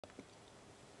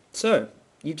So,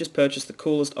 you've just purchased the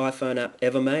coolest iPhone app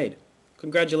ever made.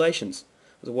 Congratulations.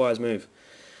 It was a wise move.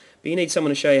 But you need someone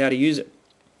to show you how to use it.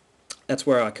 That's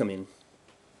where I come in.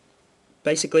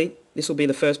 Basically, this will be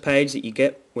the first page that you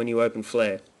get when you open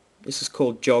Flare. This is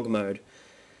called jog mode.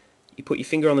 You put your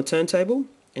finger on the turntable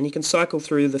and you can cycle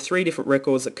through the 3 different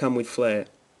records that come with Flare.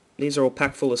 These are all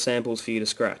packed full of samples for you to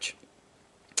scratch.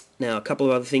 Now, a couple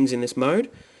of other things in this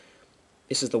mode.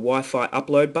 This is the Wi-Fi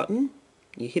upload button.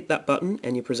 You hit that button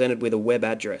and you're presented with a web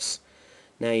address.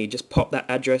 Now you just pop that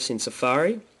address in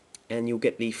Safari and you'll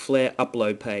get the Flare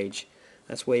upload page.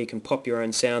 That's where you can pop your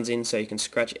own sounds in so you can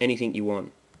scratch anything you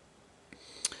want.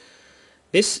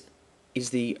 This is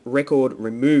the record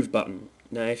remove button.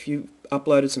 Now if you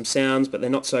uploaded some sounds but they're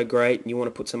not so great and you want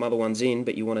to put some other ones in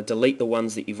but you want to delete the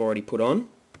ones that you've already put on,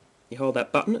 you hold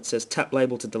that button, it says tap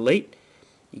label to delete,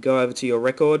 you go over to your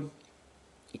record,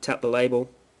 you tap the label,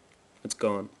 it's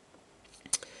gone.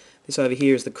 This over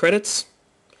here is the credits.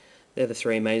 They're the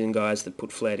 3 amazing guys that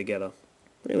put Flare together.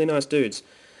 Really nice dudes.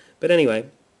 But anyway,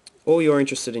 all you're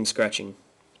interested in scratching.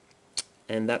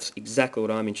 And that's exactly what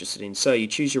I'm interested in. So you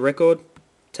choose your record,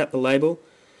 tap the label,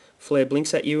 Flare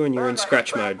blinks at you and you're in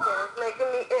scratch mode.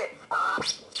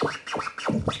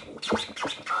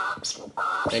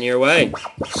 And you're away.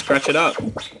 Scratch it up.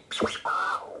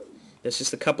 There's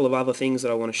just a couple of other things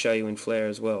that I want to show you in Flare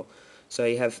as well. So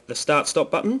you have the start stop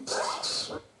button.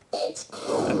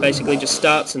 That basically just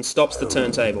starts and stops the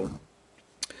turntable.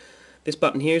 This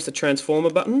button here is the transformer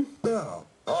button.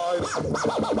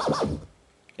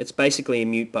 It's basically a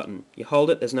mute button. You hold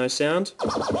it, there's no sound.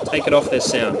 Take it off, there's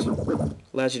sound.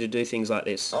 Allows you to do things like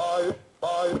this.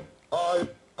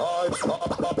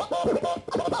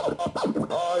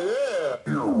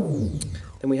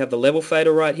 Then we have the level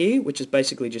fader right here, which is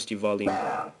basically just your volume.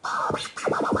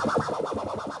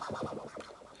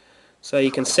 So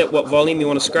you can set what volume you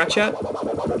want to scratch at,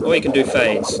 or you can do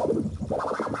fades.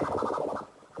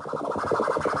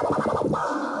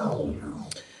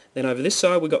 Then over this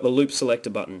side we've got the loop selector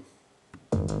button.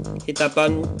 Hit that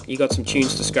button, you got some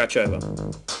tunes to scratch over.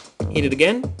 Hit it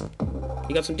again,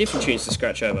 you got some different tunes to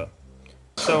scratch over.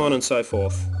 So on and so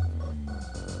forth.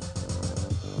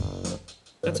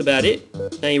 That's about it.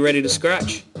 Now you're ready to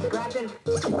scratch.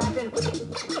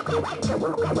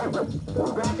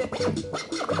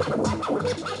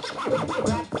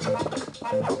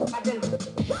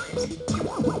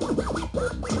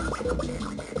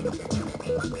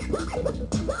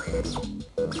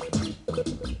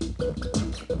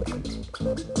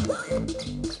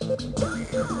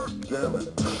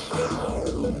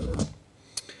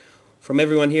 From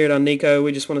everyone here at Nico,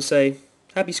 we just want to say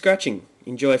happy scratching,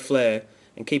 enjoy Flare,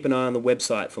 and keep an eye on the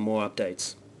website for more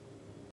updates.